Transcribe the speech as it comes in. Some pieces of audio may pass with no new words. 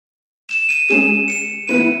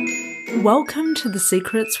Welcome to the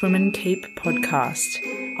Secrets Women Keep podcast.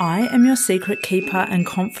 I am your secret keeper and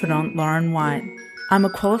confidant, Lauren White. I'm a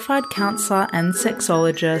qualified counsellor and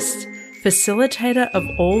sexologist, facilitator of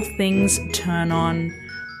all things turn on,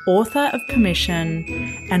 author of Permission,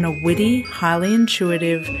 and a witty, highly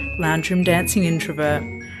intuitive lounge room dancing introvert.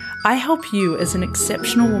 I help you as an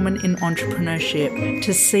exceptional woman in entrepreneurship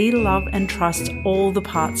to see, love, and trust all the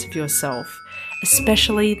parts of yourself,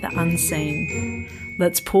 especially the unseen.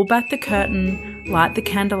 Let's pull back the curtain, light the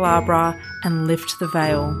candelabra, and lift the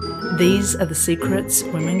veil. These are the secrets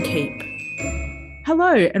women keep.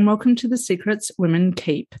 Hello, and welcome to the Secrets Women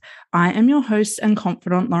Keep. I am your host and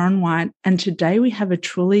confidant, Lauren White, and today we have a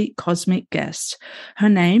truly cosmic guest. Her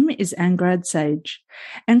name is Angrad Sage.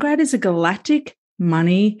 Angrad is a galactic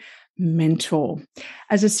money mentor.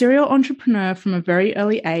 As a serial entrepreneur from a very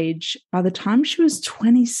early age, by the time she was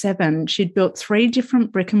 27, she'd built 3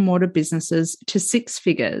 different brick and mortar businesses to 6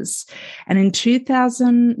 figures. And in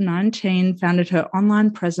 2019, founded her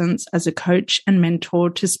online presence as a coach and mentor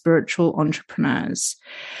to spiritual entrepreneurs.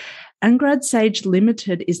 Angrad Sage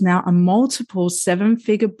Limited is now a multiple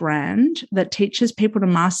 7-figure brand that teaches people to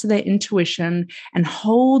master their intuition and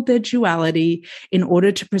hold their duality in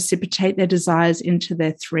order to precipitate their desires into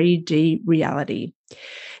their 3D reality.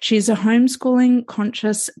 She is a homeschooling,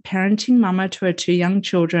 conscious parenting mama to her 2 young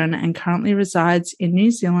children and currently resides in New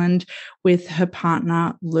Zealand with her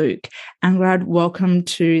partner, Luke. Angrad, welcome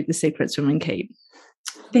to the Secrets Women Keep.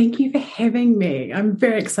 Thank you for having me. I'm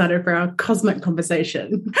very excited for our cosmic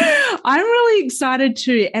conversation. I'm really excited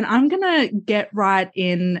too. And I'm going to get right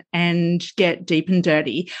in and get deep and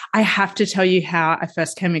dirty. I have to tell you how I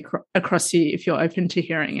first came across you, if you're open to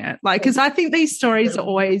hearing it. Because I think these stories are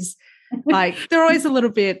always they're always a little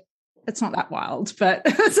bit, it's not that wild, but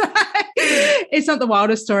it's not the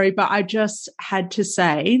wildest story. But I just had to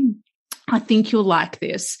say, I think you'll like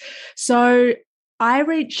this. So I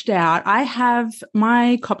reached out. I have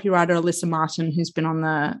my copywriter, Alyssa Martin, who's been on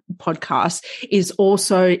the podcast, is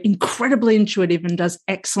also incredibly intuitive and does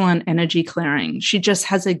excellent energy clearing. She just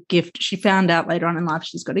has a gift. She found out later on in life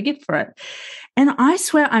she's got a gift for it. And I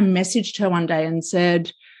swear I messaged her one day and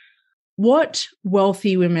said, what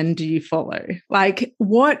wealthy women do you follow?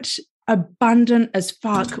 What abundant as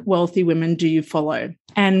fuck wealthy women do you follow?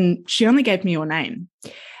 And she only gave me your name.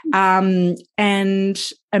 And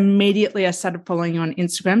immediately I started following you on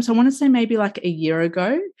Instagram. So I want to say maybe like a year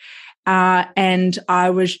ago. And I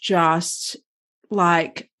was just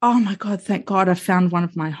like, oh my God, thank God I found one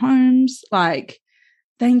of my homes.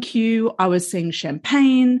 Thank you. I was seeing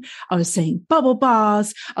champagne. I was seeing bubble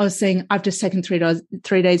bars. I was seeing, I've just taken 3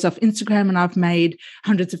 days off Instagram and I've made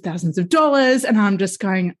hundreds of thousands of dollars. And I'm just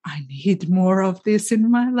going, I need more of this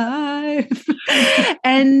in my life.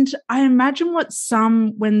 And I imagine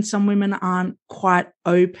when some women aren't quite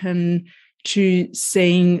open to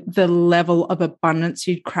seeing the level of abundance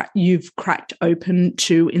you've cracked open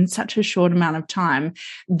to in such a short amount of time,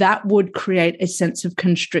 that would create a sense of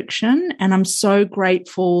constriction. And I'm so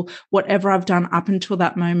grateful whatever I've done up until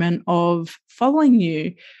that moment of following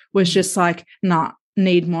you was just like, nah,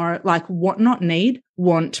 need more,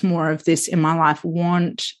 want more of this in my life,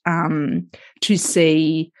 want to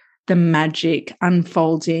see the magic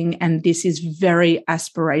unfolding. And this is very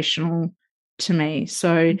aspirational to me.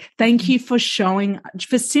 So thank you for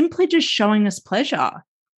simply just showing us pleasure.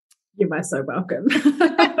 You are so welcome.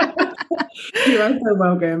 You are so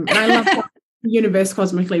welcome. And I love how the universe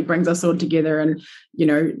cosmically brings us all together. And,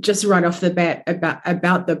 just right off the bat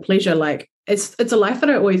about the pleasure, it's a life that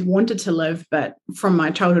I always wanted to live, but from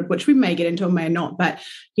my childhood, which we may get into or may not, but,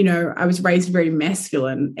 I was raised very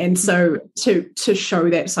masculine. And so to show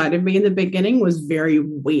that side of me in the beginning was very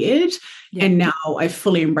weird. Yeah. And now I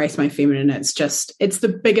fully embrace my feminine. It's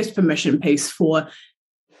the biggest permission piece for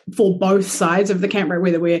both sides of the camp, right?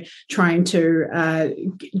 Whether we're trying to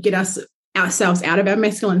get ourselves out of our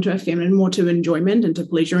masculine into our feminine, more to enjoyment and to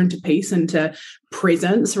pleasure and to peace and to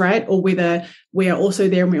presence, right? Or whether we are also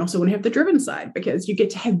there and we also want to have the driven side, because you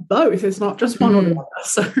get to have both. It's not just one or the other.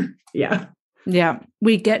 So yeah. Yeah,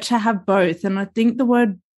 we get to have both. And I think the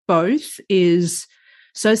word both is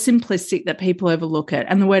so simplistic that people overlook it.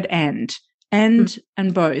 And the word and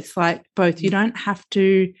both, both. You don't have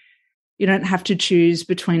to choose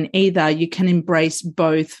between either. You can embrace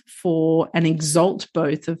both and exalt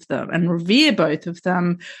both of them and revere both of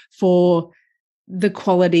them for the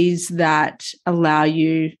qualities that allow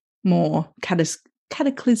you more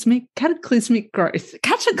cataclysmic growth.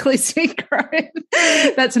 Cataclysmic growth.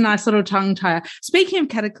 That's a nice little tongue tire. Speaking of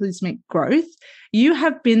cataclysmic growth, you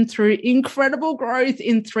have been through incredible growth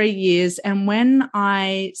in 3 years. And when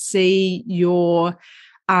I see your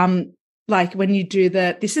like when you do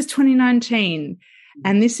this is 2019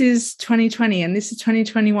 and this is 2020 and this is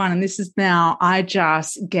 2021 and this is now, I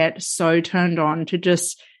just get so turned on to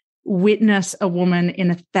just witness a woman in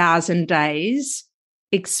 1,000 days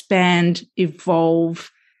expand, evolve.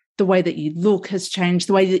 The way that you look has changed,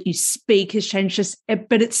 the way that you speak has changed,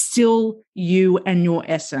 but it's still you and your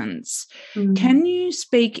essence. Can you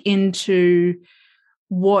speak into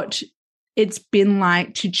what it's been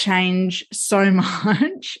like to change so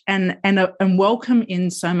much and welcome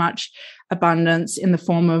in so much abundance in the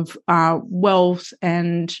form of wealth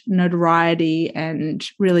and notoriety and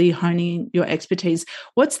really honing your expertise?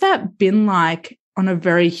 What's that been like on a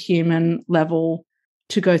very human level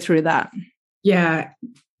to go through that? Yeah.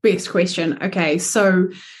 Best question. Okay. So,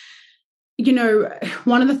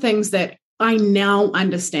 one of the things that I now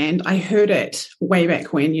understand, I heard it way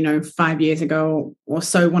back when, 5 years ago or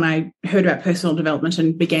so, when I heard about personal development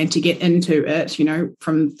and began to get into it,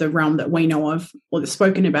 from the realm that we know of or that's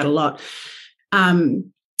spoken about a lot,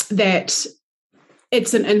 that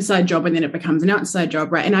it's an inside job and then it becomes an outside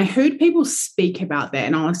job, right? And I heard people speak about that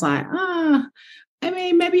and I was like,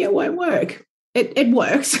 maybe it won't work. It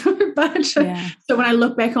works, but so when I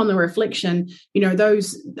look back on the reflection,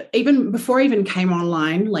 those even before I even came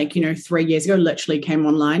online, 3 years ago, literally came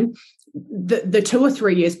online. The 2 or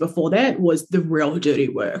 3 years before that was the real dirty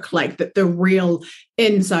work, like the real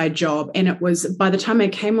inside job. And it was, by the time I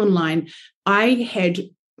came online, I had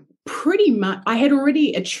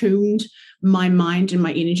already attuned my mind and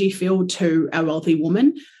my energy field to a wealthy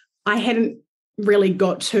woman. I hadn't really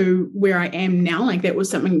got to where I am now. Like that was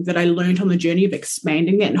something that I learned on the journey of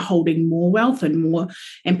expanding that and holding more wealth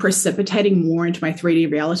and precipitating more into my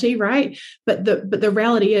 3D reality, right? But the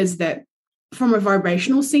reality is that from a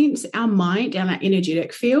vibrational sense, our mind and our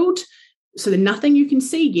energetic field, so that nothing you can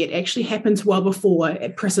see yet actually happens well before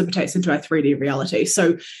it precipitates into our 3D reality.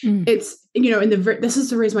 So it's, this is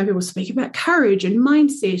the reason why people speak about courage and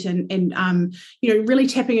mindset and really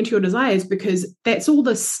tapping into your desires, because that's all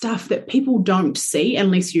the stuff that people don't see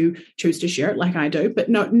unless you choose to share it like I do. But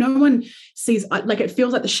no one sees, like it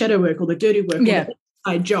feels like the shadow work or the dirty work or the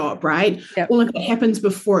inside job, right? Yep. All of it happens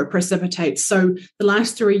before it precipitates. So the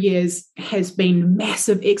last 3 years has been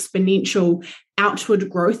massive exponential outward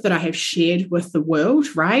growth that I have shared with the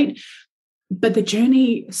world, right? But the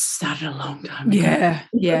journey started a long time ago.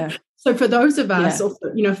 Yeah. So for those of us, or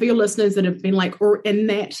for your listeners that have been or in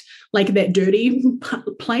that, that dirty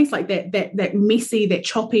place, like that messy, that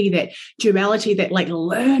choppy, that duality, that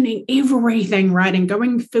learning everything, right?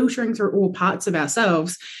 And filtering through all parts of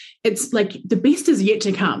ourselves, it's the best is yet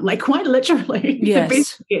to come, quite literally, the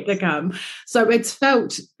best is yet to come. So it's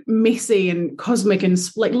felt messy and cosmic and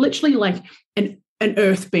literally an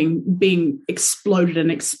earth being exploded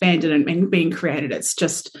and expanded and being created. It's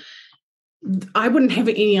just, I wouldn't have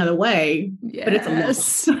it any other way, but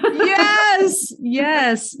it's a lot.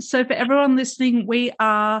 Yes. So for everyone listening, we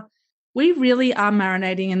really are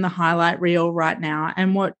marinating in the highlight reel right now.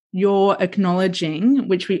 And what you're acknowledging,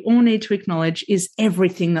 which we all need to acknowledge, is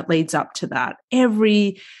everything that leads up to that.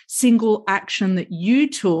 Every single action that you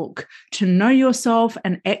took to know yourself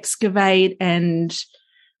and excavate and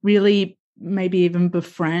really maybe even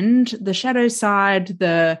befriend the shadow side,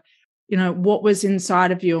 what was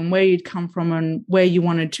inside of you and where you'd come from and where you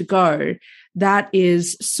wanted to go. That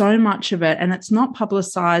is so much of it. And it's not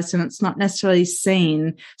publicized and it's not necessarily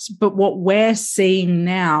seen. But what we're seeing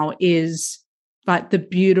now is the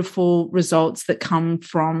beautiful results that come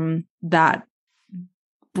from that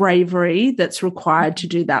bravery that's required to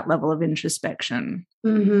do that level of introspection.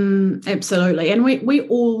 Absolutely. And we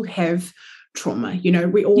all have trauma,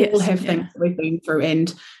 we all have things that we've been through.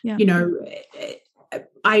 And,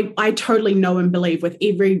 I totally know and believe with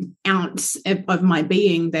every ounce of my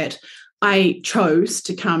being that I chose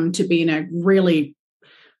to come to be in a really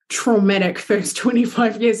traumatic first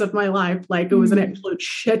 25 years of my life. It was an absolute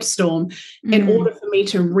shitstorm in order for me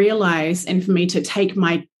to realize and for me to take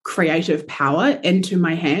my creative power into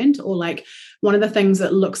my hand, or one of the things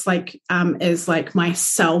that looks is my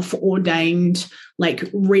self-ordained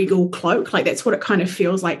regal cloak. That's what it kind of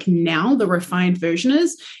feels like now. The refined version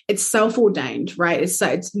is it's self-ordained, right? It's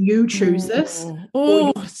you choose this.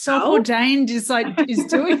 Self-ordained is is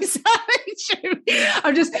doing something.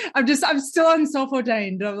 I'm still on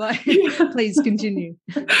self-ordained. I'm please continue.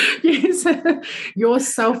 Yes, your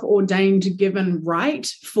self-ordained given right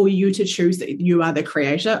for you to choose that you are the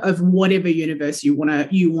creator of whatever universe you want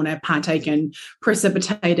to partake in,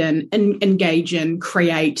 precipitate in, engage in,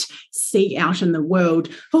 create, seek out in the world.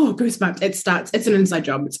 Oh, goosebumps. It's an inside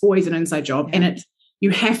job. It's always an inside job. And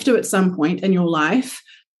you have to, at some point in your life,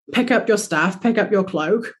 pick up your staff, pick up your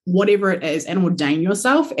cloak, whatever it is, and ordain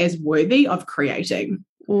yourself as worthy of creating.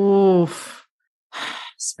 Oof.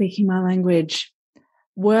 Speaking my language.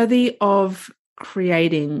 Worthy of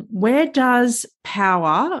creating. Where does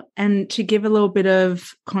power, and to give a little bit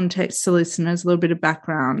of context to listeners, a little bit of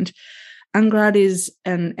background, Angrad is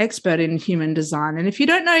an expert in human design. And if you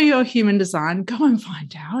don't know your human design, go and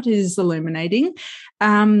find out. It is illuminating.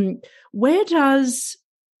 Where does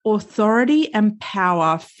authority and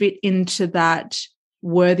power fit into that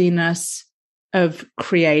worthiness of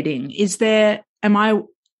creating? Is there, am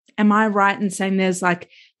I right in saying there's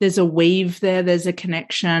a weave there, there's a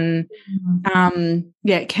connection? Can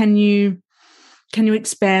you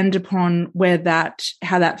expand upon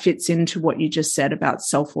how that fits into what you just said about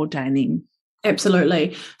self-ordaining?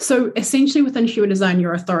 Absolutely. So essentially within human design,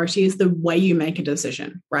 your authority is the way you make a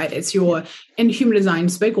decision, right? It's in human design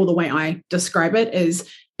speak, or the way I describe it is,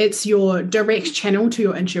 it's your direct channel to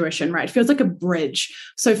your intuition, right? It feels like a bridge.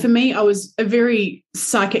 So for me, I was a very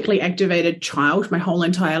psychically activated child my whole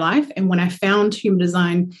entire life. And when I found human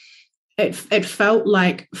design, it felt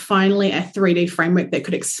like finally a 3D framework that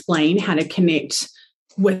could explain how to connect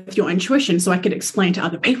with your intuition so I could explain to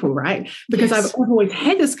other people, right? Because yes. I've always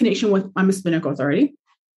had this connection with, I'm a spinnacle authority.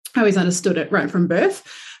 I always understood it right from birth,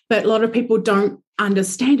 but a lot of people don't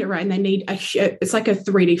understand it, right? And they need it's like a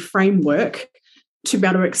 3D framework to be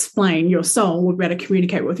able to explain your soul, or be able to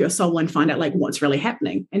communicate with your soul and find out like what's really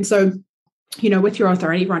happening. And so, with your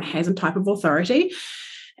authority, everyone has a type of authority.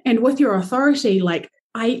 And with your authority, like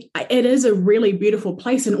it is a really beautiful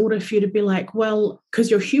place in order for you to be like, well,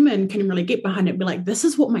 because your human can really get behind it and be like, this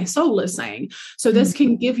is what my soul is saying. So this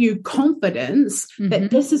can give you confidence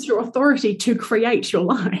that this is your authority to create your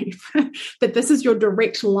life, that this is your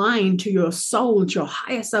direct line to your soul, to your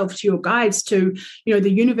higher self, to your guides, to,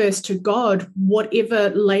 the universe, to God, whatever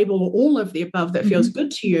label or all of the above that feels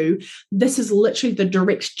good to you. This is literally the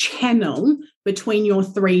direct channel between your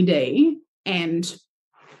 3D and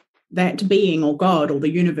that being or God or the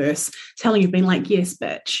universe telling you, being like, yes,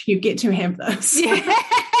 bitch, you get to have this. Yeah.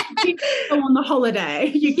 You get to go on the holiday.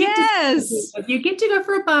 You get to go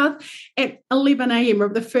for a bath at 11 a.m.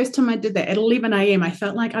 Remember the first time I did that at 11 a.m. I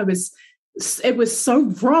felt like it was so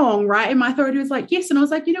wrong, right? And my authority was like, yes. And I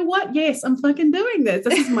was like, you know what? Yes, I'm fucking doing this.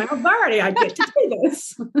 This is my authority. I get to do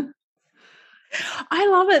this. I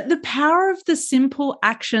love it. The power of the simple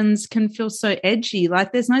actions can feel so edgy.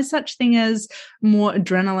 Like there's no such thing as more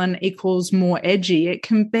adrenaline equals more edgy. It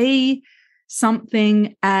can be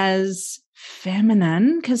something as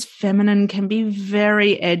feminine, because feminine can be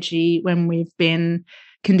very edgy when we've been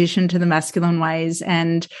conditioned to the masculine ways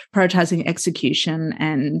and prioritizing execution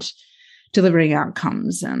and delivering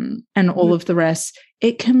outcomes and all of the rest.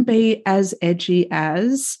 It can be as edgy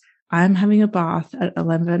as, I'm having a bath at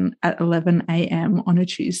 11 a.m. on a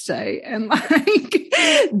Tuesday, and like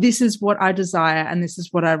this is what I desire and this is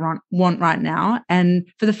what I want right now. And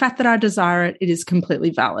for the fact that I desire it, it is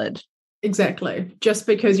completely valid. Exactly. Just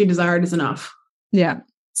because you desire it is enough. Yeah.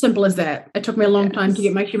 Simple as that. It took me a long time to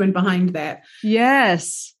get my human behind that.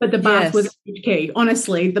 Yes. But the bath was a huge key.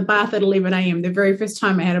 Honestly, the bath at 11 a.m., the very first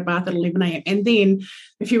time I had a bath at 11 a.m. And then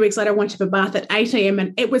a few weeks later, I went to the bath at 8 a.m.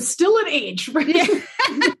 and it was still an edge. Right? Yeah.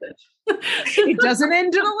 It doesn't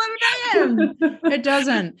end at 11 a.m. It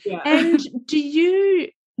doesn't. Yeah. And do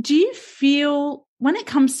you feel, when it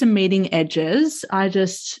comes to meeting edges,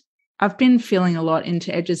 I've been feeling a lot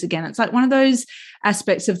into edges again. It's like one of those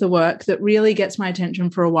aspects of the work that really gets my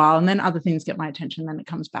attention for a while, and then other things get my attention, then it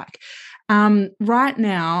comes back. Right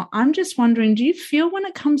now, I'm just wondering, do you feel when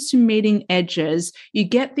it comes to meeting edges, you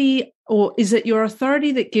get or is it your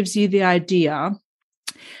authority that gives you the idea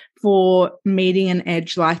for meeting an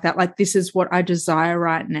edge like that? Like, this is what I desire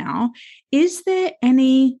right now. Is there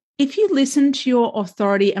any, if you listen to your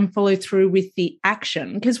authority and follow through with the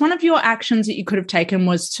action, because one of your actions that you could have taken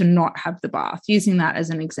was to not have the bath, using that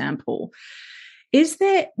as an example. Is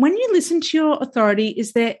there, when you listen to your authority,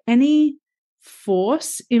 is there any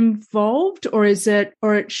force involved, or is it,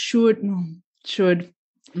 or it should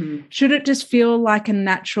it just feel like a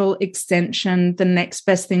natural extension, the next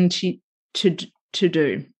best thing to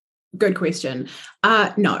do? Good question.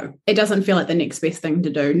 No, it doesn't feel like the next best thing to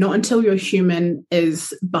do, not until your human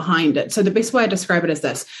is behind it. So the best way I describe it is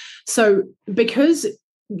this. So because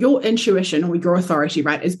your intuition or your authority,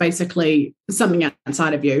 right, is basically something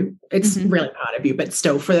outside of you. It's really part of you, but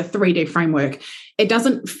still for the 3D framework, it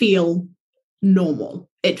doesn't feel normal.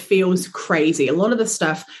 it feels crazy. A lot of the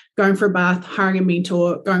stuff, going for a bath, hiring a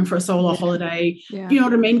mentor, going for a solo holiday, you know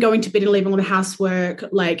what I mean? Going to bed and leaving all the housework,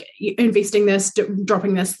 like investing this,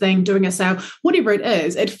 dropping this thing, doing a sale, whatever it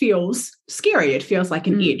is, it feels scary. It feels like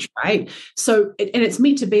an edge, right? So, and it's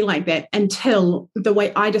meant to be like that until the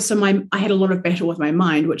way I had a lot of battle with my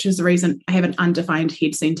mind, which is the reason I have an undefined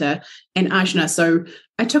head center and ajna. So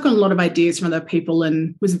I took on a lot of ideas from other people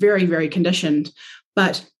and was very, very conditioned.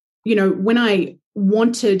 But, you know, when I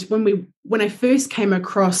first came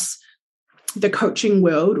across the coaching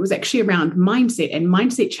world, it was actually around mindset, and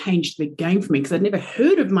mindset changed the game for me because I'd never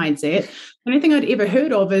heard of mindset. The only thing I'd ever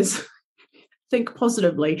heard of is think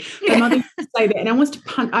positively. My mother used to say that, and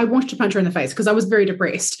I wanted to punch her in the face because I was very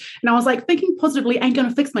depressed, and I was like, thinking positively ain't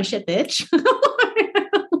gonna fix my shit, bitch.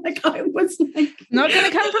 Like I was like, not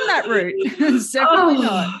gonna come from that route. Definitely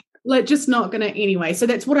not. Like just not going to anyway. So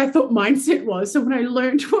that's what I thought mindset was. So when I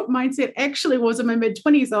learned what mindset actually was in my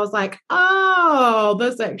mid-20s, I was like, oh,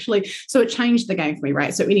 this actually, so it changed the game for me,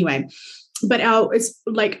 right? So anyway, but our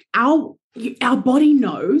body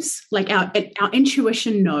knows, like our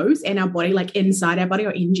intuition knows, and our body, like inside our body,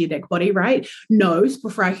 our energetic body, right, knows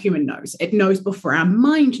before our human knows. It knows before our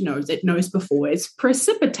mind knows. It knows before it's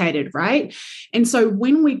precipitated, right? And so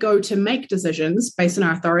when we go to make decisions based on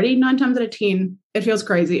our authority, 9 times out of 10, it feels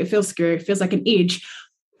crazy. It feels scary. It feels like an edge.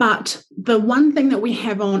 But the one thing that we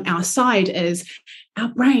have on our side is our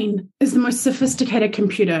brain is the most sophisticated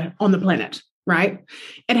computer on the planet. Right?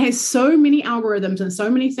 It has so many algorithms and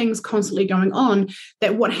so many things constantly going on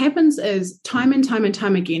that what happens is time and time and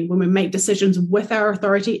time again, when we make decisions with our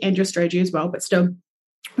authority and your strategy as well, but still,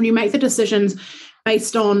 when you make the decisions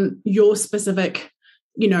based on your specific,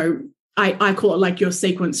 you know, I call it like your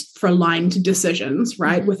sequence for aligned decisions,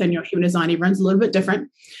 right? Within your human design, everyone's a little bit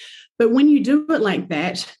different. But when you do it like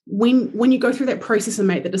that, when you go through that process and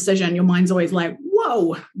make the decision, your mind's always like,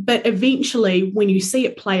 whoa. But eventually, when you see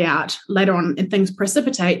it play out later on and things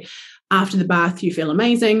precipitate, after the bath, you feel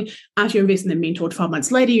amazing. After you invest in the mentor 12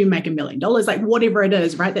 months later, you make $1 million, like whatever it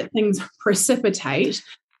is, right? That things precipitate.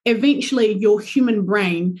 Eventually, your human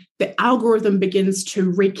brain, the algorithm begins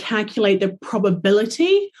to recalculate the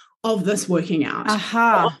probability of this working out,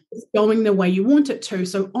 going the way you want it to.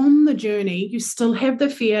 So on the journey, you still have the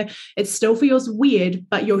fear. It still feels weird,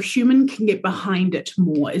 but your human can get behind it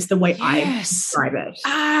more is the way I describe it.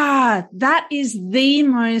 That is the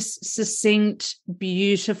most succinct,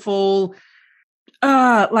 beautiful,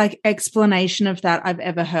 like explanation of that I've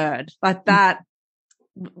ever heard. Like that.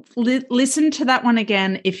 Listen to that one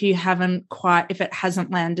again if it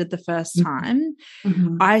hasn't landed the first time.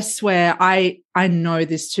 I swear I know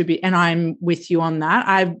this to be, and I'm with you on that.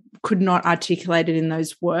 I could not articulate it in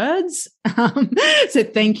those words. So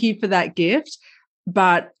thank you for that gift.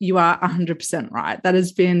 But you are 100% right. That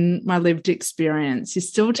has been my lived experience. You're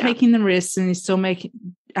still taking the risks, and you're still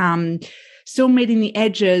still meeting the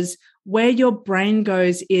edges. Where your brain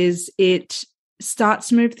goes is it starts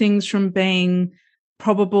to move things from being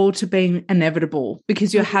probable to being inevitable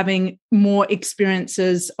because you're having more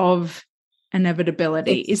experiences of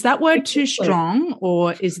inevitability. Is that word too strong,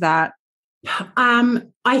 or is that?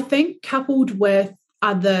 I think coupled with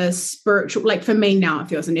other spiritual, like for me now, it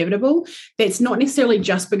feels inevitable. That's not necessarily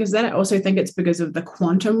just because of that. I also think it's because of the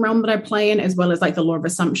quantum realm that I play in, as well as like the law of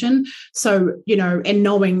assumption. So, you know, and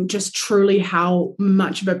knowing just truly how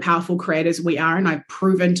much of a powerful creators we are. And I've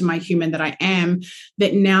proven to my human that I am,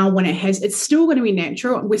 that now when it's still going to be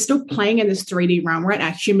natural. We're still playing in this 3D realm, right? Our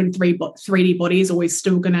human 3D body is always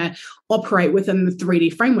still going to operate within the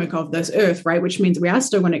 3D framework of this earth, right? Which means we are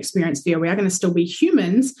still going to experience fear. We are going to still be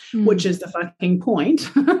humans, which is the fucking point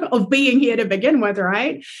of being here to begin with,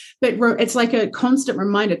 right? But it's like a constant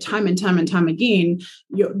reminder time and time and time again,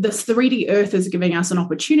 this 3D earth is giving us an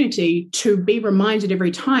opportunity to be reminded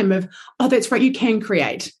every time of, oh, that's right, you can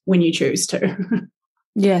create when you choose to.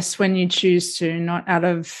 Yes, when you choose to, not out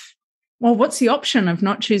of, well, what's the option of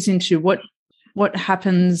not choosing to? What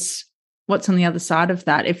happens? What's on the other side of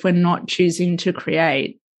that if we're not choosing to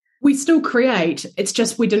create? We still create. It's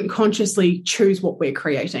just we didn't consciously choose what we're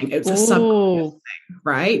creating. It's a subconscious thing,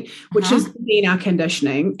 right? Which is in our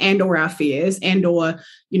conditioning and or our fears and or,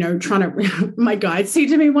 you know, trying to, my guide said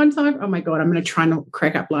to me one time, oh my God, I'm going to try not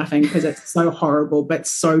crack up laughing because it's so horrible, but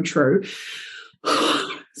so true.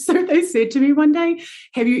 So they said to me one day,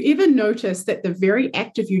 have you ever noticed that the very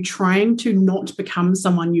act of you trying to not become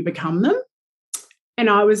someone, you become them? And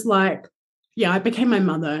I was like, yeah, I became my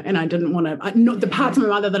mother and I didn't want to, not the parts of my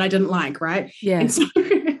mother that I didn't like, right? Yeah. And so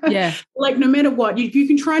Yeah. Like no matter what, you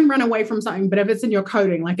can try and run away from something, but if it's in your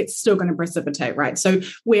coding, like it's still going to precipitate, right? So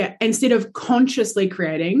we're, instead of consciously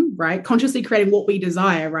creating what we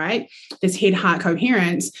desire, right? This head-heart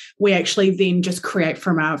coherence, we actually then just create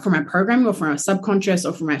from our programming or from our subconscious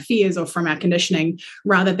or from our fears or from our conditioning,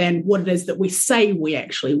 rather than what it is that we say we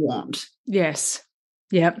actually want. Yes.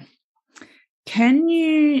 Yep. Can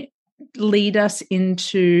you lead us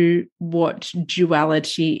into what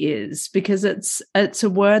duality is? Because it's a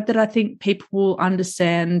word that I think people will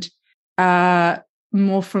understand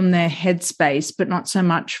more from their headspace, but not so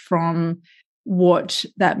much from what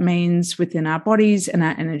that means within our bodies and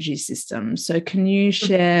our energy system. So can you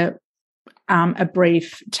share a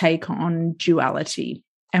brief take on duality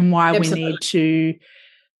and why Absolutely.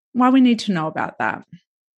 we need to know about that?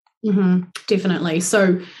 Mm-hmm. Definitely.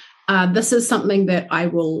 So this is something that I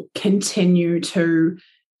will continue to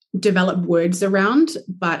develop words around,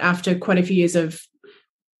 but after quite a few years of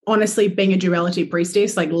honestly being a duality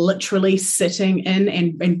priestess, like literally sitting in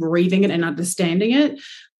and breathing it and understanding it,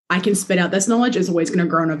 I can spit out this knowledge. It's always going to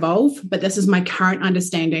grow and evolve, but this is my current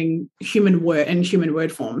understanding, human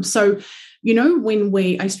word form. So, when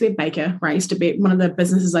I used to be a baker, right? I used to be, one of the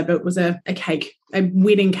businesses I built was a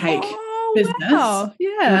wedding cake business. Wow.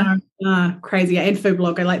 Yeah. Crazy. And food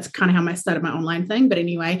blogger. Like, it's kind of how I started my online thing. But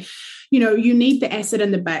anyway, you need the acid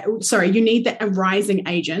in you need the arising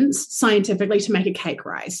agents scientifically to make a cake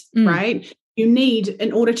rise, right? You need,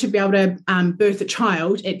 in order to be able to birth a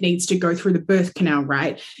child, it needs to go through the birth canal,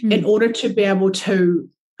 right? In order to be able to,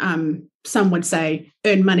 some would say,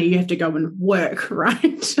 earn money, you have to go and work,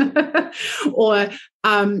 right? Or,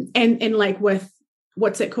 and like with,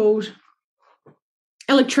 what's it called?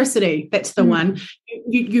 Electricity, that's the one.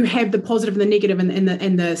 You have the positive and the negative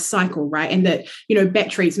in the cycle, right? And that,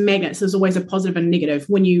 batteries, magnets, there's always a positive and negative.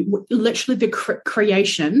 When you literally, the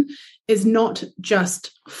creation is not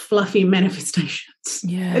just fluffy manifestations.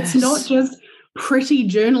 Yes. It's not just pretty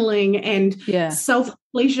journaling and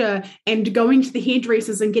self-pleasure and going to the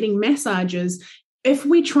hairdressers and getting massages. If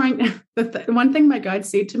we're trying, the one thing my guide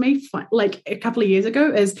said to me like a couple of years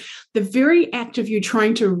ago is, the very act of you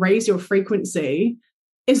trying to raise your frequency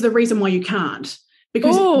is the reason why you can't,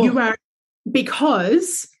 because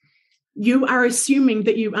you are assuming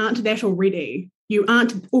that you aren't that already. You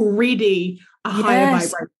aren't already a higher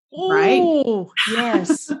vibration, right? Oh,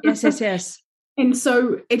 yes. Yes. And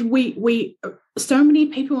so we so many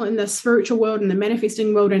people in the spiritual world and the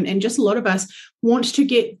manifesting world and just a lot of us want to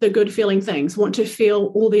get the good feeling things, want to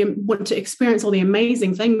experience all the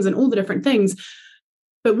amazing things and all the different things.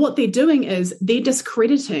 But what they're doing is they're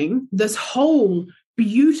discrediting this whole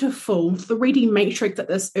beautiful 3D matrix that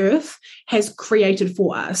this earth has created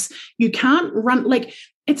for us. You can't run, like,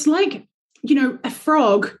 it's like, a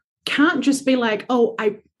frog can't just be like, oh,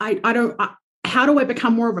 how do I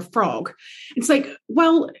become more of a frog? It's like,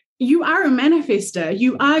 well, you are a manifester,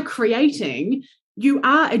 you are creating, you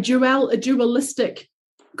are a dualistic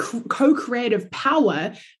co-creative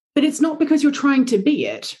power, but it's not because you're trying to be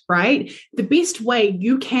it, right? The best way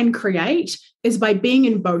you can create is by being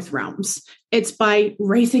in both realms. It's by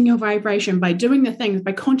raising your vibration, by doing the things,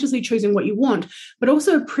 by consciously choosing what you want, but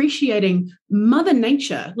also appreciating Mother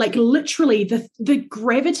Nature, like literally the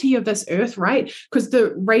gravity of this earth, right? Because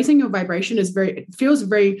the raising your vibration feels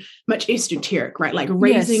very much esoteric, right? Like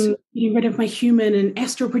getting rid of my human and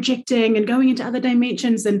astral projecting and going into other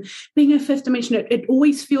dimensions and being a fifth dimension. It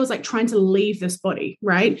always feels like trying to leave this body,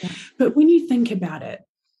 right? Yeah. But when you think about it,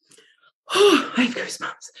 I have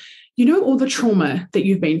goosebumps. All the trauma that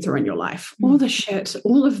you've been through in your life, all the shit,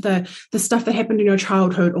 all of the stuff that happened in your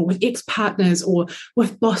childhood or with ex-partners or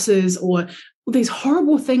with bosses or these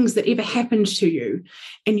horrible things that ever happened to you.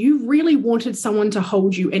 And you really wanted someone to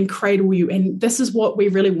hold you and cradle you. And this is what we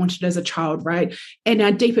really wanted as a child, right? And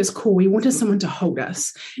our deepest core, we wanted someone to hold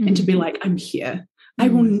us and to be like, I'm here. I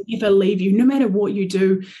will never leave you. No matter what you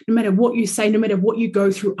do, no matter what you say, no matter what you go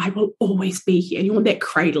through, I will always be here. And you want that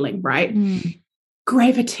cradling, right?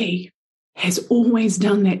 Gravity has always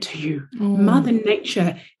done that to you. Mother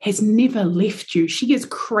Nature has never left you. She is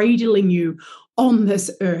cradling you on this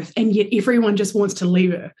earth, and yet everyone just wants to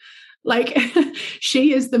leave her. Like,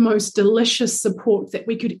 she is the most delicious support that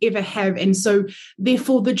we could ever have. And so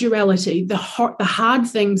therefore the duality, the hard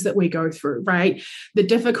things that we go through, right? The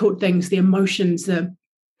difficult things, the emotions, the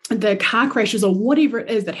car crashes or whatever it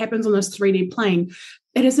is that happens on this 3D plane,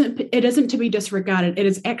 it isn't to be disregarded. It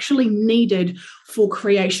is actually needed for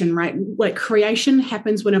creation, right? Like, creation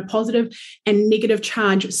happens when a positive and negative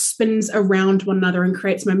charge spins around one another and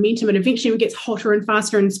creates momentum, and eventually it gets hotter and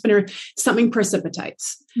faster and spinner, something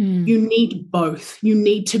precipitates. You need both. You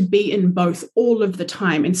need to be in both all of the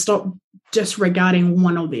time and stop disregarding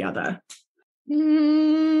one or the other?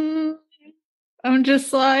 I'm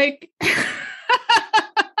just like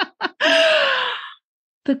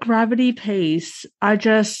the gravity piece.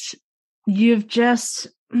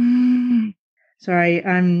 Sorry,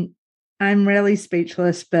 I'm really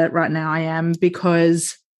speechless, but right now I am,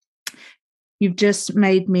 because you've just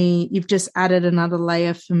added another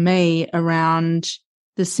layer for me around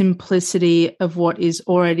the simplicity of what is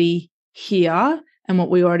already here and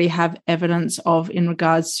what we already have evidence of in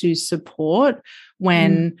regards to support,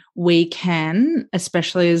 when we can,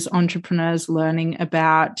 especially as entrepreneurs, learning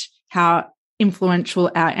about how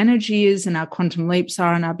influential our energy is and our quantum leaps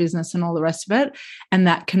are in our business and all the rest of it. And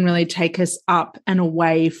that can really take us up and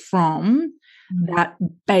away from that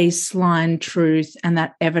baseline truth and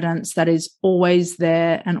that evidence that is always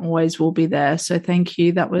there and always will be there. So thank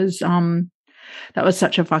you. That was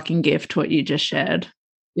such a fucking gift, what you just shared.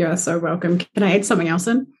 You're so welcome. Can I add something else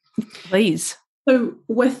in? Please. So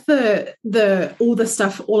with the all the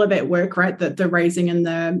stuff, all of that work, right? The raising and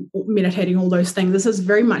the meditating, all those things, this is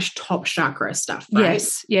very much top chakra stuff, right?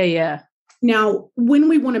 Yes. Yeah. Now, when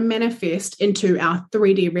we want to manifest into our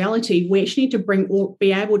 3D reality, we actually need to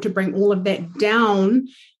be able to bring all of that down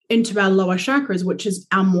into our lower chakras, which is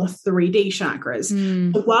our more 3D chakras.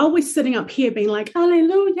 So while we're sitting up here being like,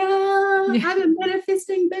 hallelujah, I'm a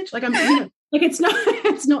manifesting bitch. Like it's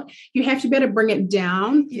not, you have to be able to bring it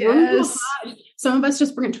down. Yes. Some of us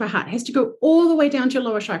just bring it to our heart. It has to go all the way down to your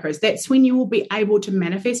lower chakras. That's when you will be able to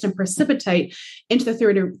manifest and precipitate into the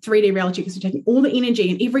 3D reality, because you're taking all the energy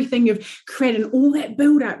and everything you've created and all that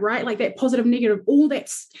build up, right? Like that positive, negative, all that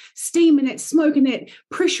steam and that smoke and that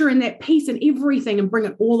pressure and that peace and everything, and bring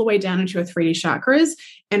it all the way down into your 3D chakras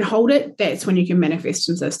and hold it. That's when you can manifest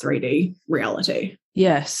into this 3D reality.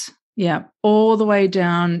 Yes. Yeah, all the way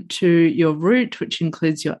down to your root, which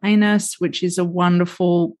includes your anus, which is a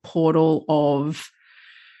wonderful portal of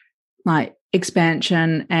like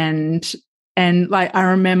expansion and like I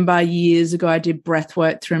remember years ago I did breath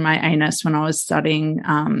work through my anus when I was studying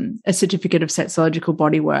a certificate of sexological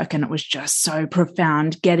body work, and it was just so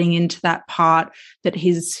profound, getting into that part that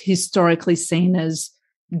is historically seen as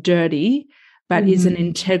dirty, but is an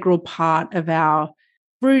integral part of our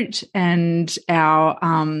root and our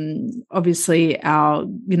obviously our,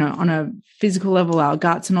 you know, on a physical level, our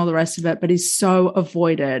guts and all the rest of it, but is so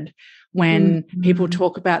avoided when people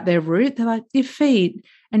talk about their root. They're like, your feet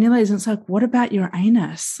and your legs, and it's like, what about your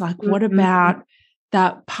anus? Like what about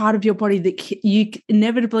that part of your body that you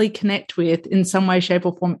inevitably connect with in some way, shape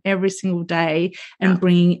or form every single day, and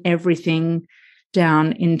bringing everything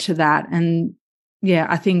down into that. And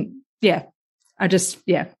I think I just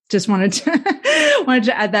wanted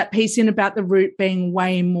to add that piece in about the root being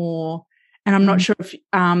way more. And I'm not sure if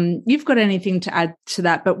you've got anything to add to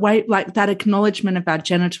that, but like that acknowledgement of our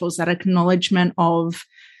genitals, that acknowledgement of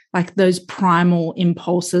like those primal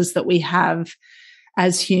impulses that we have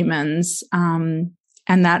as humans, and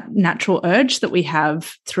that natural urge that we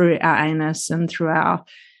have through our anus and through our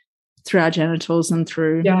genitals and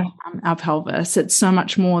through our pelvis. It's so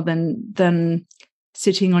much more than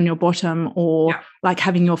sitting on your bottom or like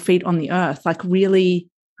having your feet on the earth. Like really,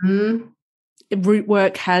 root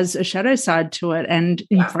work has a shadow side to it, and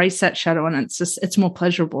embrace that shadow, and it's more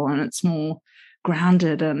pleasurable and it's more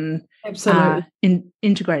grounded and absolutely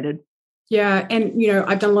integrated. Yeah, and you know,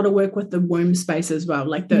 I've done a lot of work with the womb space as well,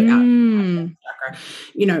 like the chakra,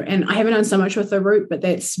 you know, and I haven't done so much with the root, but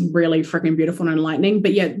that's really freaking beautiful and enlightening.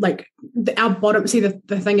 But like our bottom, see the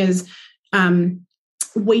thing is,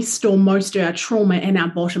 we store most of our trauma in our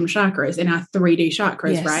bottom chakras, in our 3D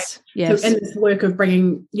chakras, right? Yes. So in this work of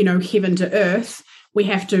bringing, you know, heaven to earth, we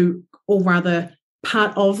have to, or rather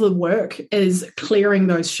part of the work is clearing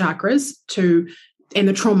those chakras and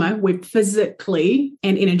the trauma we've physically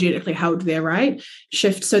and energetically held there, right?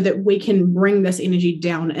 Shift so that we can bring this energy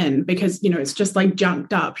down in, because, you know, it's just like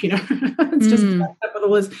junked up, you know, it's just junked up with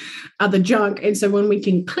all this other junk. And so when we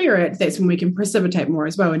can clear it, that's when we can precipitate more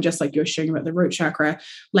as well. And just like you're sharing about the root chakra,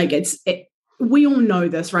 like we all know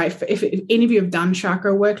this, right? If any of you have done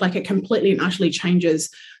chakra work, like it completely and utterly changes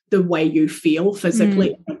the way you feel physically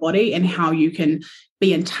in your body, and how you can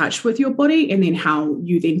be in touch with your body, and then how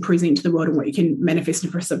you then present to the world and what you can manifest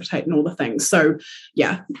and precipitate and all the things. So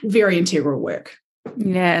very integral work.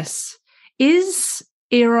 Yes. Is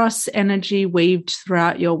Eros energy weaved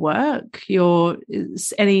throughout your work?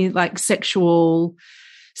 Is any like sexual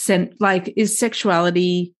is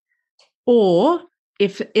sexuality, or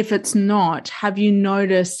if it's not, have you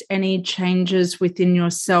noticed any changes within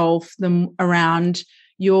yourself around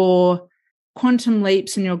your quantum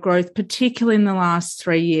leaps and your growth, particularly in the last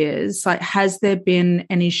 3 years? Like, has there been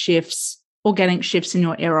any shifts organic shifts in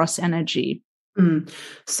your Eros energy?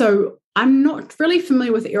 So I'm not really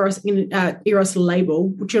familiar with Eros label.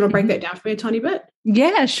 Do you want to break that down for me a tiny bit?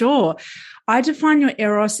 Yeah, sure. I define your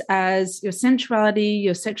Eros as your sensuality,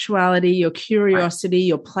 your sexuality, your curiosity,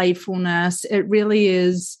 your playfulness. It really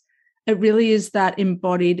is that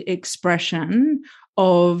embodied expression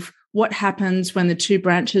of what happens when the two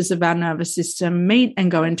branches of our nervous system meet and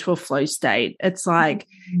go into a flow state. It's like,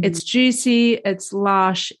 it's juicy, it's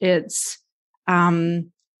lush,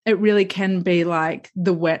 it really can be like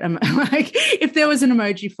the wet, like if there was an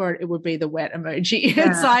emoji for it, it would be the wet emoji. Yeah,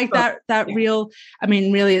 it's like that real, I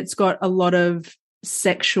mean, really it's got a lot of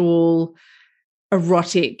sexual,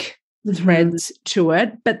 erotic threads to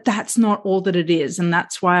it, but that's not all that it is. And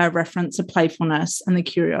that's why I reference the playfulness and the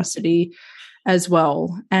curiosity as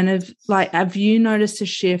well. And have you noticed a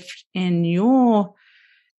shift in your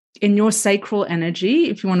sacral energy,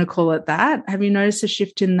 if you want to call it that? Have you noticed a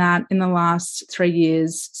shift in that in the last 3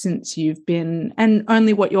 years since you've been, and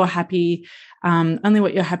only what you're happy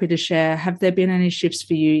to share? Have there been any shifts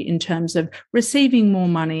for you in terms of receiving more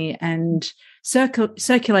money and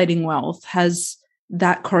circulating wealth? Has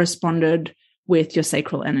that corresponded with your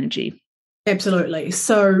sacral energy? Absolutely.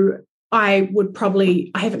 So I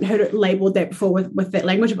haven't heard it labeled that before with that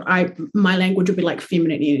language, but my language would be like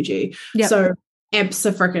feminine energy. Yep. So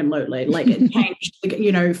absolutely, like it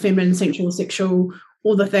changed, feminine, sensual, sexual,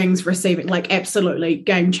 all the things, receiving, like absolutely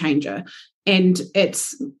game changer. And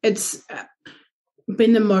it's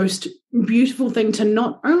been the most beautiful thing to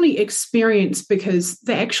not only experience, because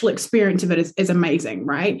the actual experience of it is amazing,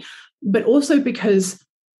 right? But also because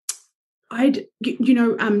Tony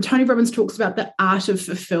Robbins talks about the art of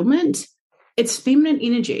fulfillment. It's feminine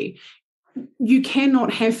energy. You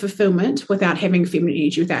cannot have fulfillment without having feminine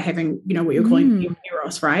energy, without having, what you're calling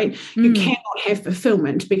Eros, right? You cannot have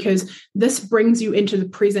fulfillment, because this brings you into the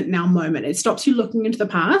present now moment. It stops you looking into the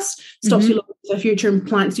past, stops you looking into the future, and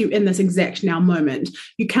plants you in this exact now moment.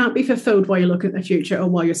 You can't be fulfilled while you're looking at the future or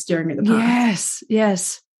while you're staring at the past.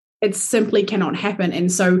 Yes. It simply cannot happen.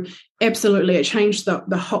 And so absolutely it changed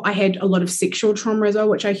the whole. I had a lot of sexual trauma as well,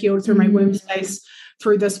 which I healed through my womb space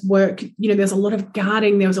through this work. There's a lot of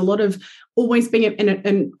guarding. There was a lot of always being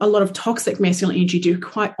in a lot of toxic masculine energy, to be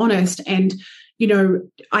quite honest. And,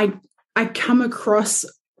 I come across,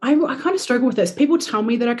 I kind of struggle with this. People tell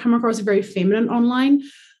me that I come across very feminine online.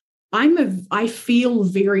 I feel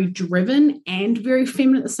very driven and very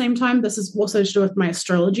feminine at the same time. This is also to do with my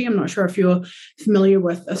astrology. I'm not sure if you're familiar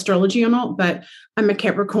with astrology or not, but I'm a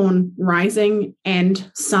Capricorn rising and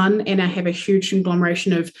sun, and I have a huge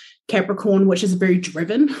conglomeration of Capricorn, which is very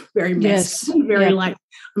driven, very masculine, very like,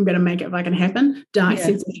 I'm going to make it fucking happen. Dark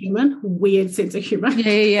sense of humor, weird sense of humor.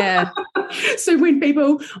 Yeah. So when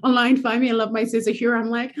people online find me and love my sense of humor, I'm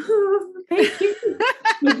like, oh, thank you.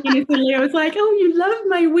 I was like, oh, you love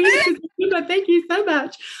my weird sense of humor. Thank you so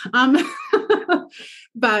much.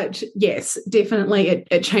 But yes, definitely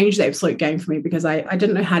it changed the absolute game for me, because I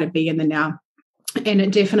didn't know how to be in the now. And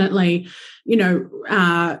it definitely,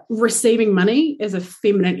 receiving money is a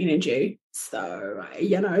feminine energy. So,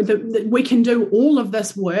 we can do all of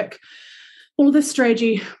this work, all this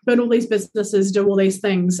strategy, build all these businesses, do all these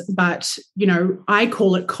things. But, I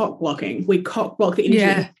call it cock blocking. We cock block the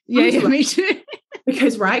energy. Yeah, me too.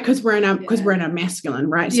 Because we're in our masculine,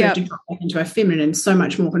 right? So to drop back into our feminine, so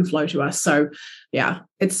much more can flow to us. So yeah,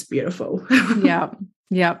 it's beautiful.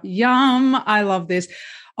 Yum. I love this.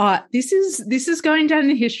 This is going down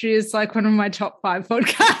in history as like one of my top 5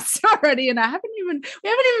 podcasts already, and we haven't even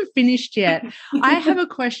finished yet. I have a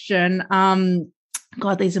question.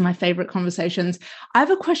 God, these are my favorite conversations. I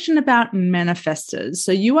have a question about manifestors.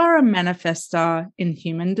 So you are a manifestor in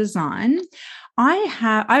human design.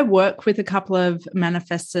 I work with a couple of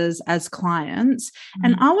manifestors as clients,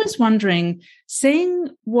 and I was wondering, seeing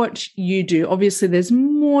what you do, obviously there's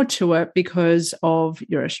more to it because of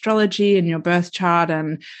your astrology and your birth chart,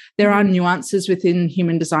 and there are nuances within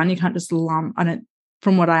human design. You can't just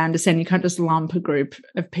from what I understand, you can't just lump a group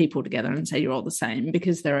of people together and say you're all the same,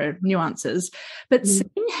 because there are nuances. But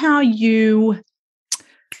seeing how you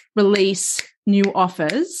release new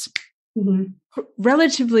offers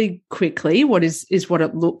relatively quickly, what is what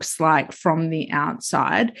it looks like from the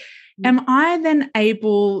outside, am I then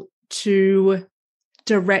able to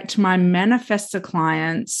direct my manifestor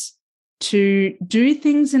clients to do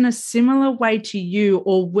things in a similar way to you,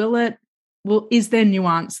 or is there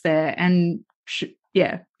nuance there? And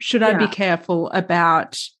should I be careful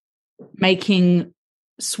about making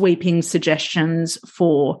sweeping suggestions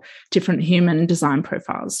for different human design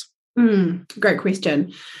profiles? Great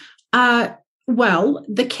question. Well,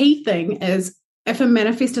 the key thing is, if a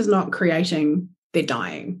manifestor is not creating, they're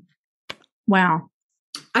dying. Wow.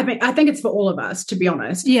 I think it's for all of us, to be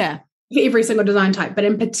honest. Yeah. For every single design type, but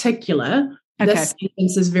in particular, Okay. this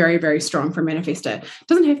sentence is very, very strong for manifestor. It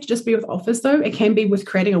doesn't have to just be with offers, though. It can be with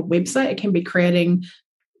creating a website. It can be creating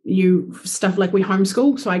stuff like we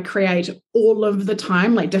homeschool. So I create all of the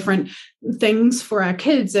time, like different things for our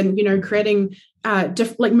kids and, creating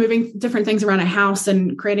like moving different things around a house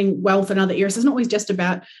and creating wealth in other areas. It's not always just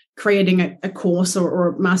about creating a course or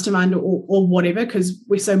a mastermind or whatever, because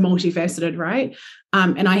we're so multifaceted, right?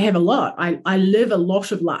 And I have a lot. I live a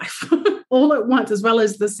lot of life all at once, as well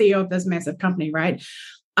as the CEO of this massive company, right?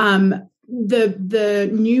 The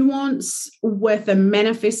nuance with a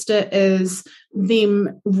manifestor is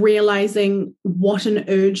them realizing what an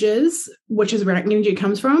urge is, which is where energy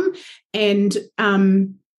comes from, and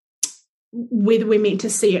whether we're meant to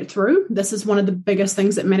see it through. This is one of the biggest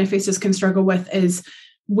things that manifestors can struggle with, is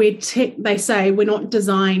they say we're not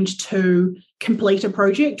designed to complete a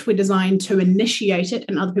project, we're designed to initiate it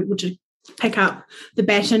and other people to pick up the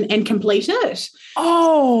baton and complete it.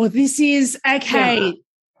 Oh, this is okay. Yeah.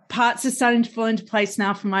 Parts are starting to fall into place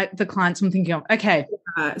now for the clients I'm thinking of. Okay.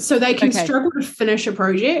 So they can struggle to finish a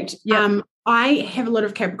project. Yep. I have a lot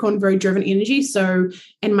of Capricorn, very driven energy. So,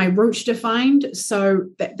 and my root defined. So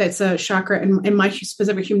that's a chakra in my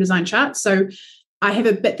specific human design chart. So I have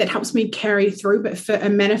a bit that helps me carry through. But for a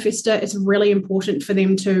manifestor, it's really important for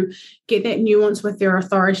them to get that nuance with their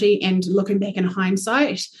authority and looking back in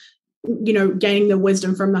hindsight, gaining the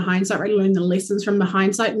wisdom from the hindsight, right? Learning the lessons from the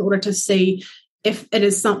hindsight in order to see if it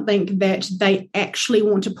is something that they actually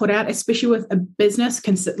want to put out, especially with a business,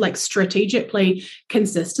 like strategically,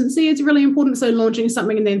 consistency is really important. So launching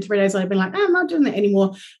something and then 3 days later being like, I'm not doing that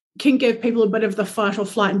anymore, can give people a bit of the fight or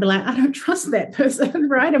flight and be like, I don't trust that person,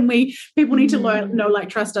 right? And people need to know,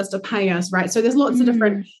 trust us to pay us, right? So there's lots of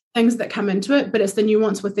different things that come into it, but it's the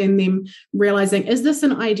nuance within them realizing, is this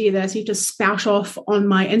an idea that I need to spout off on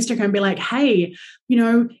my Instagram and be like, hey,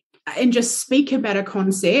 and just speak about a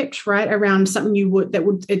concept, right, around something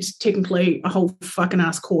it's technically a whole fucking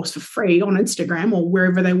ass course for free on Instagram or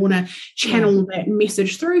wherever they want to channel that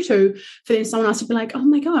message through to, for then someone else to be like, oh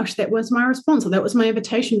my gosh, that was my response, or that was my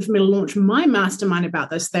invitation for me to launch my mastermind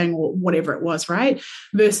about this thing, or whatever it was, right?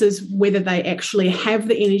 Versus whether they actually have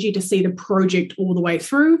the energy to see the project all the way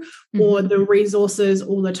through, or the resources,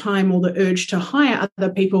 or the time, or the urge to hire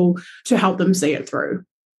other people to help them see it through.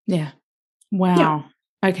 Yeah. Wow. Yeah.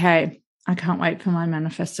 Okay, I can't wait for my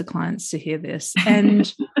manifestor clients to hear this.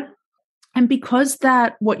 And because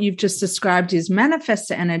what you've just described is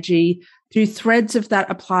manifestor energy, do threads of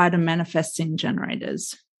that apply to manifesting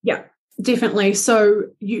generators? Yeah, definitely. So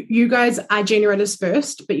you guys are generators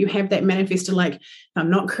first, but you have that manifestor like,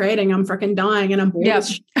 I'm not creating, I'm freaking dying and I'm bored. Yep.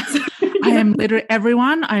 I am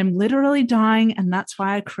literally dying, and that's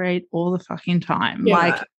why I create all the fucking time. Yeah.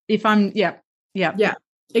 Like if I'm, yeah.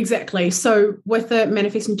 Exactly. So with a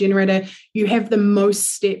manifesting generator, you have the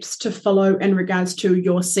most steps to follow in regards to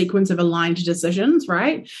your sequence of aligned decisions,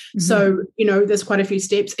 right? So, there's quite a few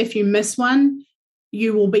steps. If you miss one,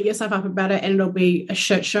 you will beat yourself up about it, and it'll be a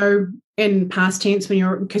shit show in past tense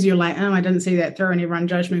because you're like, oh, I didn't see that through and everyone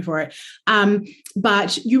judged me for it.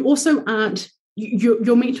 But you also aren't,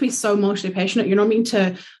 you're meant to be so emotionally passionate. You're not meant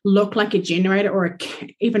to look like a generator, or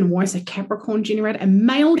even worse, a Capricorn generator, a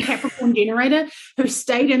male Capricorn generator who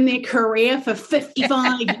stayed in their career for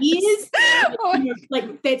 55 years.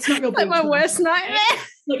 Like that's not your benchmark. My worst nightmare.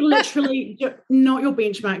 Like literally not your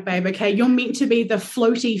benchmark, babe, okay? You're meant to be the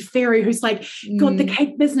floaty fairy who's like got the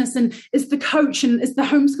cake business and is the coach and is the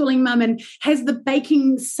homeschooling mum and has the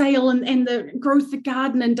baking sale and the grows the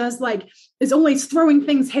garden and is always throwing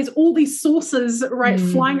things, has all these sauces, right,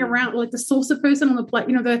 flying around, like the saucer person on the plate,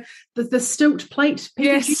 the stilt plate.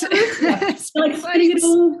 Yes. Like spinning it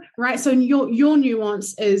all, right? So your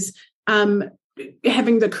nuance is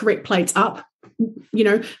having the correct plates up,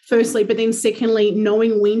 firstly, but then secondly,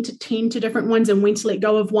 knowing when to tend to different ones and when to let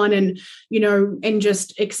go of one, and and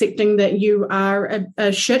just accepting that you are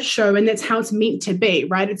a shit show, and that's how it's meant to be,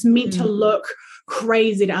 right? It's meant to look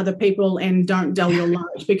crazy to other people, and don't dull your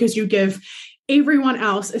light, because you give everyone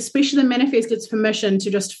else, especially the manifestors, permission to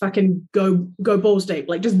just fucking go balls deep,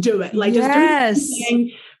 like just do it, like just do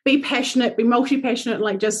it. Be passionate, be multi-passionate,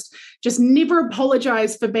 like just never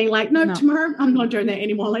apologize for being like, no, tomorrow I'm not doing that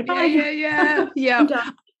anymore. Like, yeah.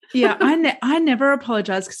 Yeah, I never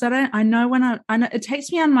apologize, because I know it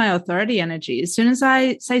takes me on my authority energy. As soon as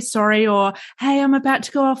I say sorry, or hey, I'm about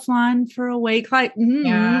to go offline for a week, like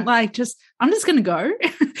I'm just going to go,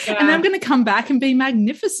 and I'm going to come back and be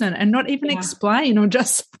magnificent and not even explain or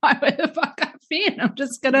justify where the fuck I've been. I'm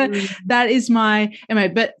just gonna. That is my. Anyway,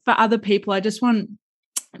 but for other people, I just want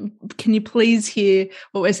can you please hear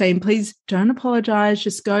what we're saying? Please don't apologize.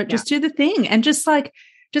 Just go, just do the thing, and just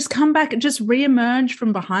come back and just reemerge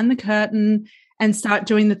from behind the curtain and start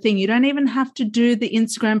doing the thing. You don't even have to do the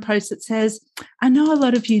Instagram post that says, I know a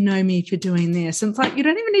lot of you know me for doing this. And it's like, you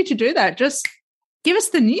don't even need to do that. Just give us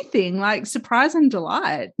the new thing, like surprise and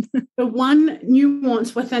delight. The one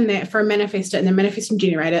nuance within that for a manifestor and the manifesting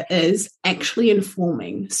generator is actually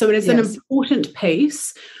informing. So it is an important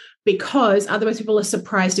piece, because otherwise people are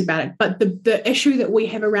surprised about it. But the issue that we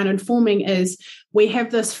have around informing is we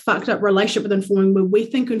have this fucked up relationship with informing, where we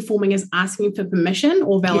think informing is asking for permission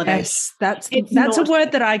or validation. Yes, that's a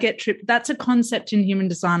word that I get tripped. That's a concept in human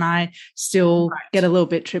design I still get a little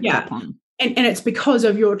bit tripped up on. And it's because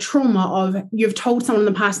of your trauma of you've told someone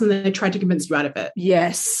in the past and then they tried to convince you out of it.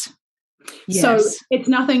 Yes. So it's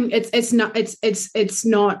nothing. It's not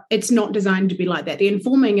designed to be like that. The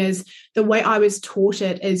informing is the way I was taught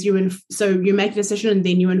it is so you make a decision and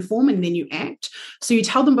then you inform and then you act. So you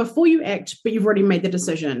tell them before you act, but you've already made the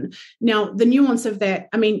decision. Now the nuance of that,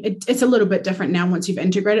 I mean, it's a little bit different now once you've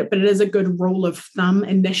integrated, but it is a good rule of thumb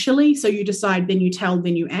initially. So you decide, then you tell,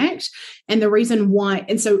 then you act. And the reason why,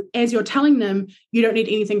 and so as you're telling them, you don't need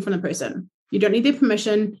anything from the person. You don't need their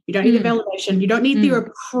permission. You don't need their validation. You don't need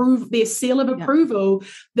their seal of approval.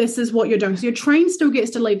 This is what you're doing. So your train still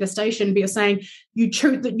gets to leave the station, but you're saying you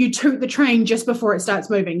toot the train just before it starts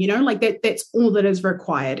moving. You know, like that's all that is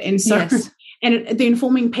required. And so, the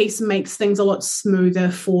informing piece makes things a lot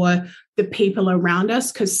smoother for the people around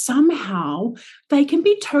us, because somehow they can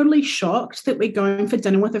be totally shocked that we're going for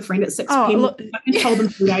dinner with a friend at 6 p.m. I told them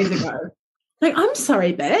 2 days ago. Like, I'm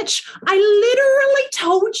sorry, bitch. I literally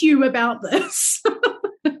told you about this.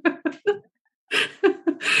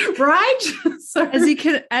 Right? So as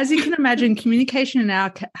you can imagine, communication in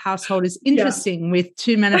our household is interesting with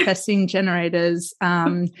two manifesting generators.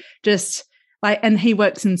 Just like, and he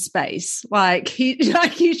works in space.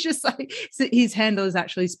 He's just like, his handle is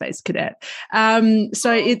actually Space Cadet.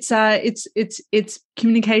 So it's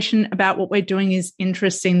communication about what we're doing is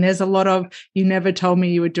interesting. There's a lot of, you never told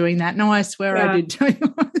me you were doing that. No, I swear I did tell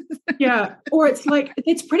you. Yeah. Or it's like,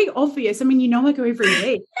 it's pretty obvious. I mean, you know, I go every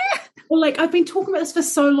week. Or like, I've been talking about this for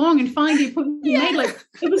so long, and finally you put me made, like,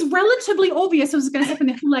 it was relatively obvious it was going to happen.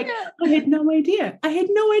 They're like, I had no idea.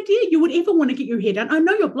 You would ever want to get your hair done. I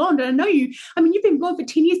know you're blonde, and I know you, I mean, you've been blonde for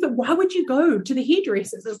 10 years, but why would you go to the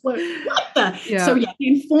hairdressers? It's like, what the? Yeah. So the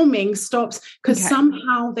informing stops, because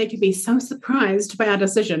somehow they can be so surprised by our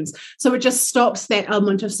decisions. So it just stops that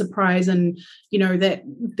element of surprise and, you know, that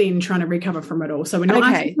then trying to recover from it all. So when you're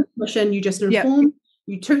asking for permission, you just inform. Yep.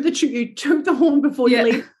 You toot the horn before you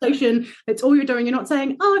leave the station. That's all you're doing. You're not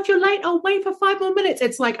saying, oh, if you're late, I'll wait for 5 more minutes.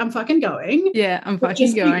 It's like, I'm fucking going. Yeah, I'm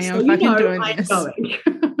fucking going. I'm fucking doing this. Going.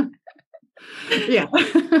 Yeah.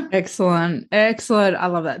 Excellent. I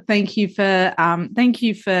love that. Thank you for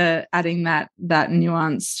adding that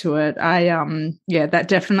nuance to it. That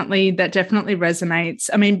definitely resonates.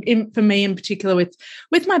 I mean, for me in particular,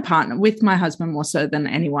 with my partner, with my husband more so than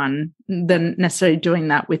anyone, than necessarily doing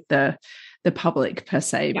that with the public per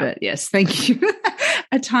se. But yes, thank you.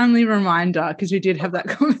 A timely reminder, because we did have that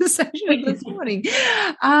conversation this morning.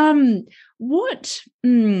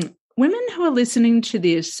 Women who are listening to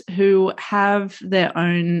this, who have their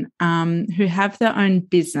own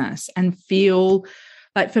business and feel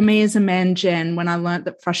like, for me as a man, Jen, when I learned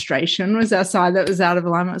that frustration was our side that was out of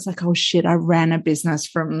alignment, I was like, oh shit, I ran a business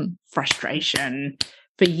from frustration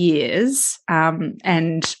for years.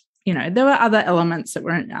 And you know, there were other elements that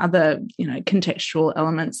were other, you know, contextual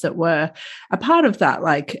elements that were a part of that,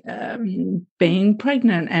 like being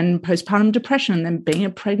pregnant and postpartum depression, and then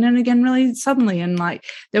being pregnant again really suddenly. And like,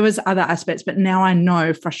 there was other aspects, but now I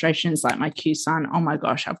know frustration is like my cue sign. Oh my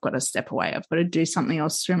gosh, I've got to step away. I've got to do something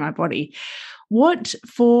else through my body. What,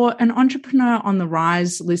 for an entrepreneur on the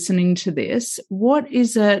rise listening to this, what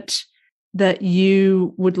is it that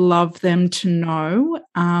you would love them to know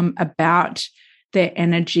about their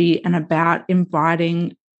energy and about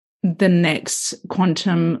inviting the next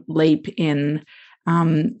quantum leap in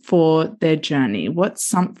for their journey? What's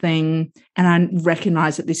something, and I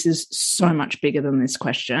recognize that this is so much bigger than this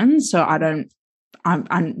question, so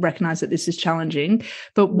I recognize that this is challenging,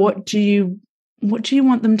 but what do you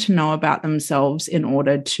want them to know about themselves in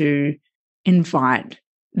order to invite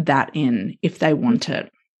that in if they want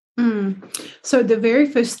it? So the very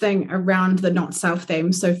first thing around the not self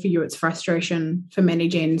theme, so for you it's frustration, for many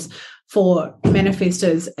gens, For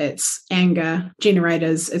manifestors, it's anger.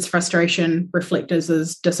 Generators, it's frustration. Reflectors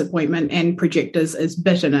is disappointment, and projectors is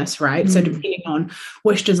bitterness, right? So depending on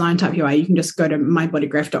which design type you are, you can just go to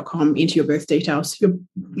mybodygraph.com, enter your birth details.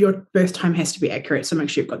 Your birth time has to be accurate, so make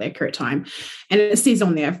sure you've got the accurate time. And it says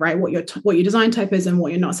on there, right, what your design type is and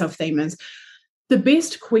what your not self theme is. The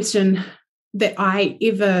best question that I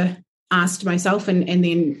ever asked myself and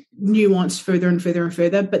then nuanced further and further and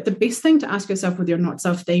further. But the best thing to ask yourself with your not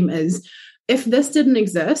self theme is, if this didn't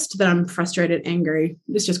exist, that I'm frustrated, angry,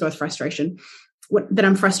 let's just go with frustration, that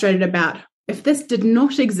I'm frustrated about, if this did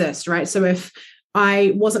not exist, right? So if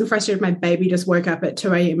I wasn't frustrated, my baby just woke up at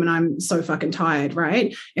 2 a.m. and I'm so fucking tired,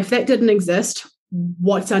 right? If that didn't exist,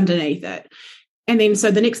 what's underneath it? And then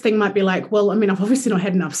so the next thing might be like, well, I mean, I've obviously not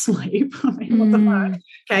had enough sleep. I mean, what the fuck?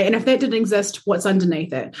 Okay. And if that didn't exist, what's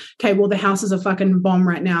underneath it? Okay. Well, the house is a fucking bomb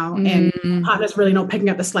right now and my partner's really not picking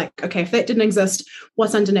up the slack. Okay. If that didn't exist,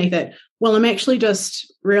 what's underneath it? Well, I'm actually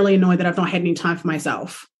just really annoyed that I've not had any time for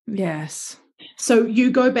myself. Yes. So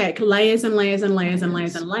you go back layers and layers and layers and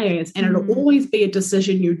layers and layers, and it'll always be a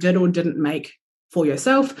decision you did or didn't make for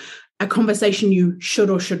yourself, a conversation you should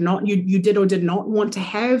or should not, you did or did not want to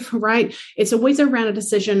have, right? It's always around a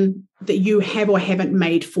decision that you have or haven't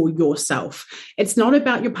made for yourself. It's not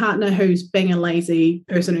about your partner who's being a lazy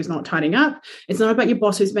person who's not tidying up. It's not about your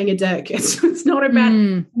boss who's being a dick. It's not about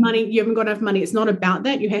money. You haven't got enough money. It's not about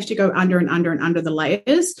that. You have to go under and under and under the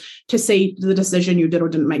layers to see the decision you did or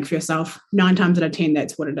didn't make for yourself. 9 times out of 10,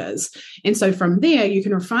 that's what it is. And so from there, you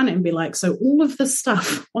can refine it and be like, so all of this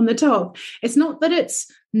stuff on the top, it's not that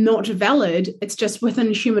it's not valid. It's just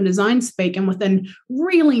within human design speak and within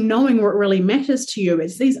really knowing what really matters to you.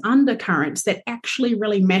 It's these undercurrents that actually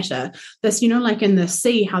really matter. This, like in the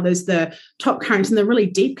sea, how there's the top currents and the really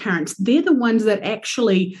deep currents. They're the ones that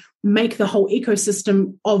actually make the whole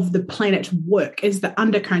ecosystem of the planet work, is the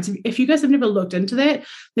undercurrents. If you guys have never looked into that,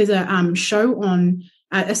 there's a show on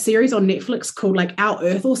a series on Netflix called like Our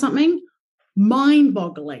Earth or something.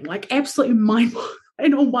 Mind-boggling, like absolutely mind-boggling.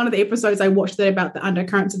 And on one of the episodes, I watched that about the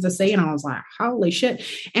undercurrents of the sea, and I was like, holy shit.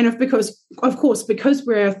 And because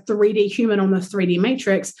we're a 3D human on the 3D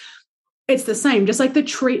matrix, it's the same, just like the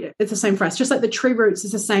tree, it's the same for us, just like the tree roots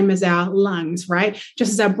is the same as our lungs, right?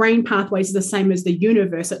 Just as our brain pathways are the same as the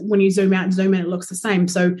universe. When you zoom out and zoom in, it looks the same.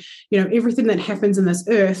 So, everything that happens in this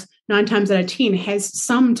earth, 9 times out of 10 has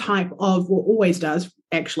some type of, well, always does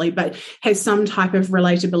actually, but has some type of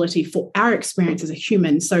relatability for our experience as a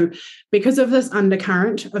human. So because of this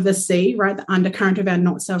undercurrent of the sea, right, the undercurrent of our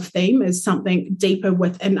not self theme is something deeper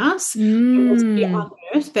within us. It wants to be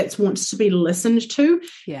unearthed, that wants to be listened to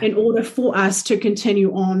in order for us to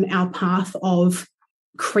continue on our path of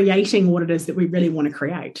creating what it is that we really want to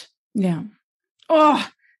create. Yeah. Oh,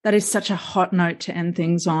 that is such a hot note to end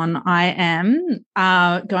things on. I am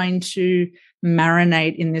going to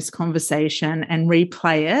marinate in this conversation and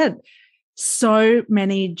replay it. So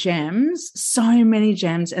many gems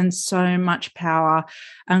and so much power.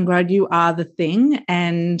 I'm glad you are the thing.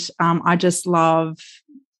 And I just love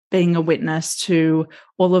being a witness to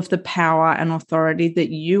all of the power and authority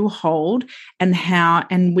that you hold,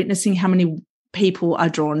 and witnessing how many people are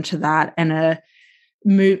drawn to that and are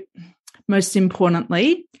most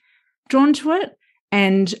importantly drawn to it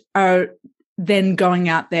and are then going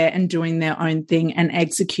out there and doing their own thing and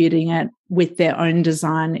executing it with their own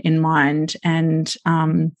design in mind. And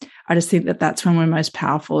I just think that that's when we're most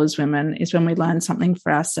powerful as women, is when we learn something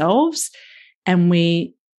for ourselves and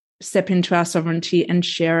we step into our sovereignty and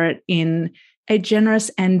share it in a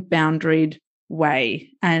generous and boundaried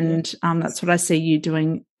way. And that's what I see you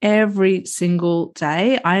doing every single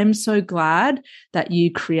day. I am so glad that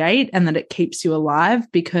you create and that it keeps you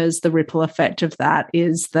alive, because the ripple effect of that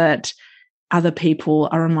is that other people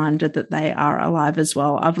are reminded that they are alive as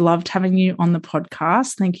well. I've loved having you on the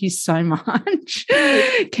podcast. Thank you so much.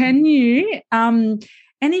 Can you,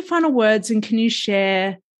 any final words, and can you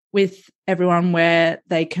share with everyone where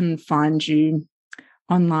they can find you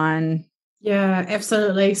online? Yeah,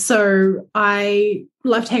 absolutely. So I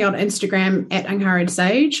love to hang out on Instagram at Unhurried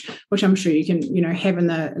Sage, which I'm sure you can, have in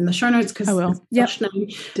the show notes, because I will. Yep.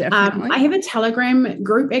 Definitely. I have a Telegram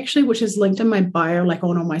group actually, which is linked in my bio, like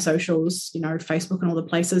on all my socials, Facebook and all the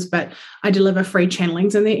places. But I deliver free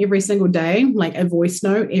channelings in there every single day, like a voice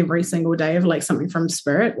note every single day of like something from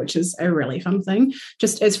spirit, which is a really fun thing.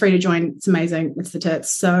 Just it's free to join. It's amazing. It's the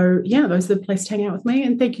tits. So yeah, those are the place to hang out with me.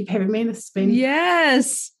 And thank you for having me. This has been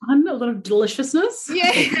fun, a lot of deliciousness.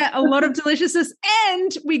 Yeah, a lot of deliciousness.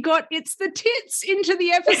 And we got It's the Tits into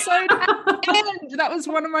the episode at the end. That was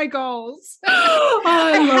one of my goals.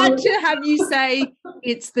 I had to have you say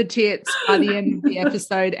It's the Tits by the end of the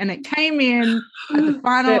episode, and it came in at the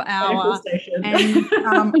final hour. And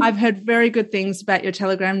I've heard very good things about your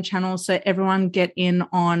Telegram channel, so everyone get in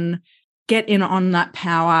on that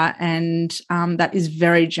power, and that is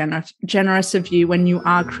very generous of you when you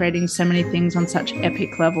are creating so many things on such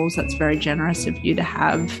epic levels. That's very generous of you to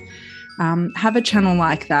have a channel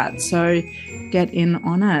like that. So get in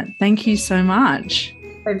on it. Thank you so much.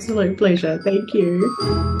 Absolute pleasure. Thank you.